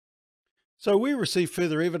So, we received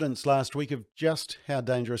further evidence last week of just how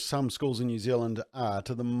dangerous some schools in New Zealand are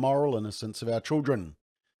to the moral innocence of our children.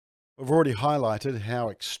 We've already highlighted how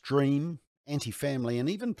extreme, anti family, and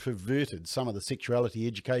even perverted some of the sexuality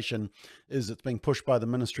education is that's being pushed by the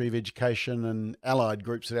Ministry of Education and allied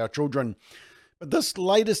groups at our children. But this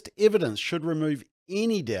latest evidence should remove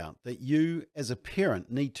any doubt that you, as a parent,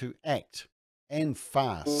 need to act and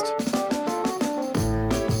fast.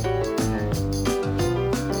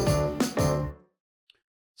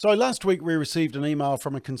 So last week we received an email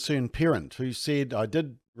from a concerned parent who said, I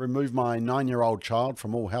did remove my 9-year-old child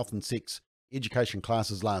from all health and sex education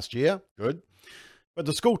classes last year. Good. But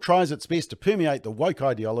the school tries its best to permeate the woke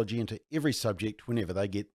ideology into every subject whenever they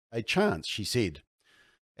get a chance, she said.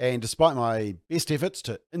 And despite my best efforts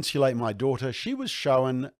to insulate my daughter, she was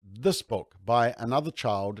shown this book by another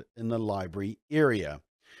child in the library area.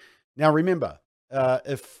 Now remember,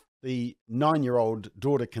 if the 9-year-old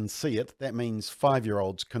daughter can see it, that means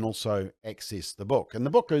 5-year-olds can also access the book. And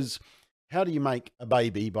the book is How Do You Make a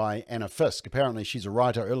Baby by Anna Fisk. Apparently she's a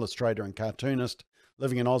writer, illustrator and cartoonist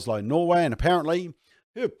living in Oslo, Norway, and apparently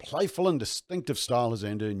her playful and distinctive style has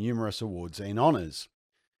earned her numerous awards and honours.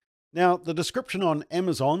 Now, the description on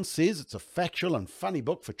Amazon says it's a factual and funny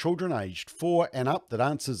book for children aged 4 and up that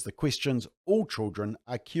answers the questions all children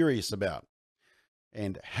are curious about.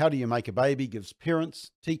 And How Do You Make a Baby gives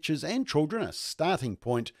parents, teachers and children a starting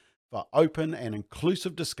point for open and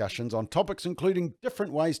inclusive discussions on topics including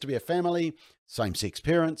different ways to be a family, same-sex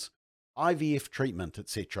parents, IVF treatment,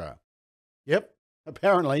 etc. Yep,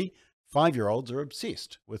 apparently 5-year-olds are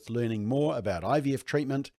obsessed with learning more about IVF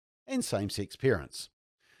treatment and same-sex parents.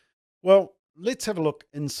 Well, let's have a look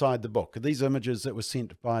inside the book. These images that were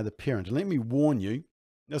sent by the parent. And let me warn you,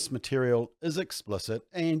 this material is explicit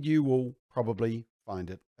and you will probably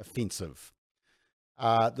find it offensive.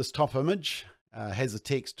 This top image has a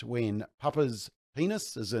text, when Papa's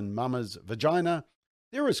penis is in Mama's vagina,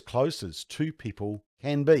 they're as close as two people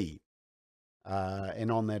can be.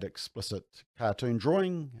 And on that explicit cartoon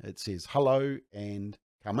drawing, it says hello and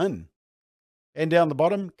come in. And down the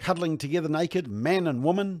bottom, cuddling together naked, man and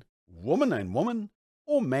woman and woman,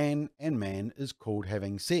 or man and man is called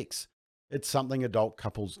having sex. It's something adult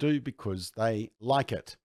couples do because they like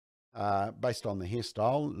it. Based on the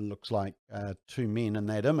hairstyle, it looks like two men in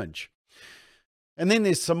that image. And then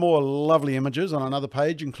there's some more lovely images on another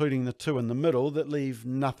page, including the two in the middle that leave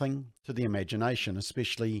nothing to the imagination,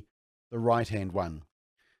 especially the right-hand one.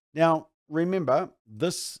 Now, remember,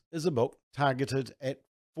 this is a book targeted at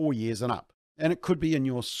 4 years and up, and it could be in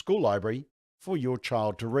your school library for your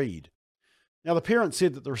child to read. Now, the parent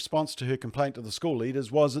said that the response to her complaint to the school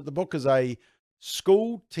leaders was that the book is a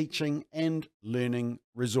school teaching and learning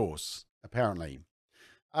resource, apparently.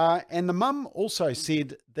 And the mum also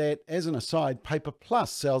said that, as an aside, Paper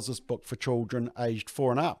Plus sells this book for children aged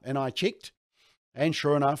 4 and up. And I checked, and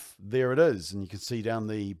sure enough, there it is. And you can see down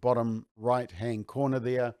the bottom right-hand corner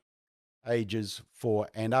there, ages 4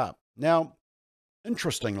 and up. Now,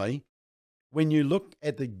 interestingly, when you look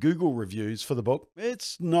at the Google reviews for the book,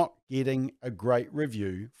 it's not getting a great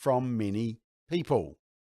review from many people.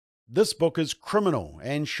 This book is criminal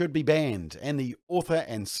and should be banned, and the author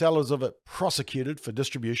and sellers of it prosecuted for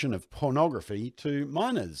distribution of pornography to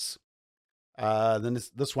minors. Then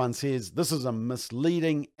this one says, this is a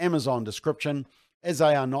misleading Amazon description, as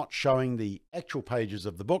they are not showing the actual pages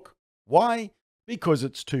of the book. Why? Because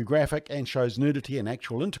it's too graphic and shows nudity and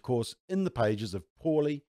actual intercourse in the pages of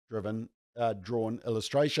poorly drawn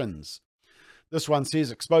illustrations. This one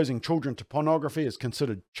says exposing children to pornography is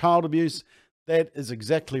considered child abuse. That is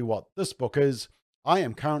exactly what this book is. I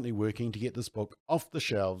am currently working to get this book off the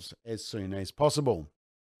shelves as soon as possible.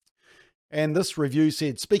 And this review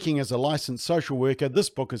said, speaking as a licensed social worker,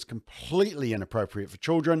 this book is completely inappropriate for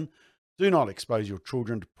children. Do not expose your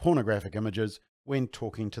children to pornographic images when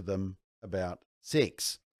talking to them about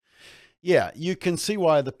sex. Yeah, you can see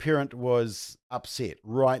why the parent was upset,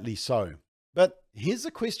 rightly so. But here's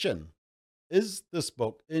the question. Is this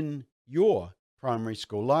book in your primary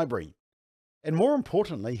school library? And more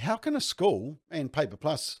importantly, how can a school, and Paper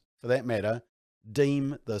Plus for that matter,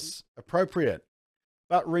 deem this appropriate?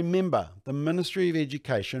 But remember, the Ministry of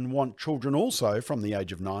Education want children also from the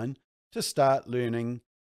age of 9 to start learning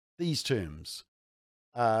these terms.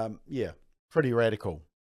 Pretty radical.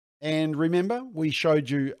 And remember, we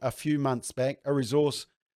showed you a few months back a resource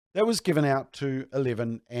that was given out to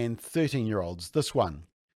 11 and 13-year-olds, this one,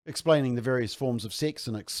 explaining the various forms of sex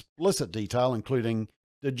in explicit detail, including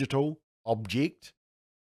digital, object,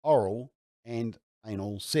 oral, and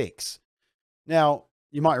anal sex. Now,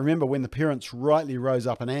 you might remember when the parents rightly rose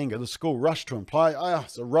up in anger, the school rushed to imply,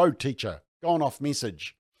 it's a road teacher, gone off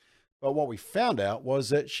message. But what we found out was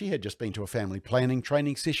that she had just been to a family planning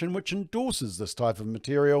training session which endorses this type of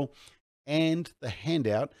material, and the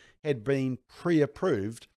handout had been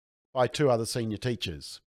pre-approved by 2 other senior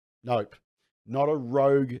teachers. Nope, not a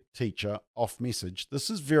rogue teacher off message. This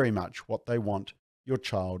is very much what they want your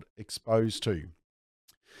child exposed to.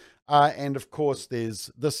 And of course, there's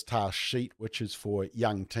this task sheet, which is for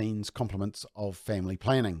young teens, compliments of family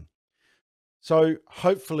planning. So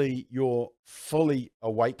hopefully you're fully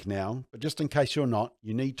awake now, but just in case you're not,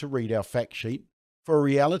 you need to read our fact sheet for a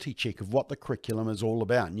reality check of what the curriculum is all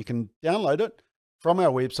about. And you can download it from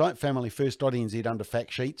our website, familyfirst.nz, under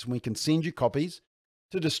fact sheets, and we can send you copies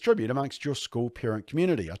to distribute amongst your school parent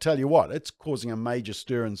community. I tell you what, it's causing a major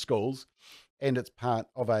stir in schools, and it's part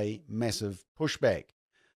of a massive pushback.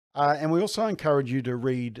 And we also encourage you to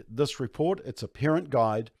read this report. It's a parent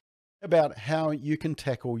guide about how you can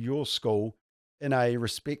tackle your school in a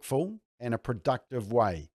respectful and a productive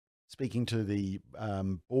way, speaking to the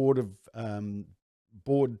board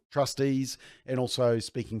trustees, and also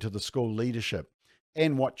speaking to the school leadership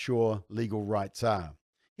and what your legal rights are.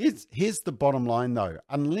 Here's the bottom line though.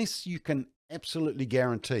 Unless you can absolutely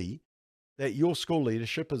guarantee that your school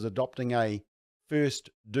leadership is adopting a first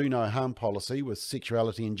do no harm policy with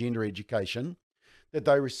sexuality and gender education, that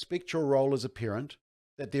they respect your role as a parent,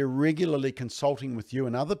 that they're regularly consulting with you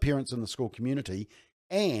and other parents in the school community,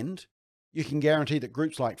 and you can guarantee that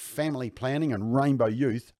groups like Family Planning and Rainbow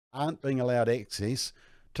Youth aren't being allowed access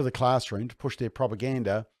to the classroom to push their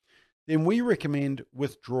propaganda, then we recommend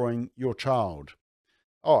withdrawing your child.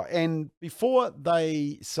 Oh, and before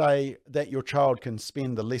they say that your child can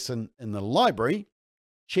spend the lesson in the library,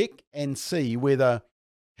 check and see whether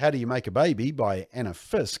How Do You Make a Baby by Anna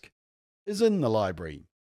Fisk is in the library.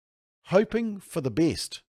 Hoping for the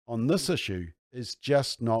best on this issue is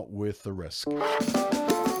just not worth the risk.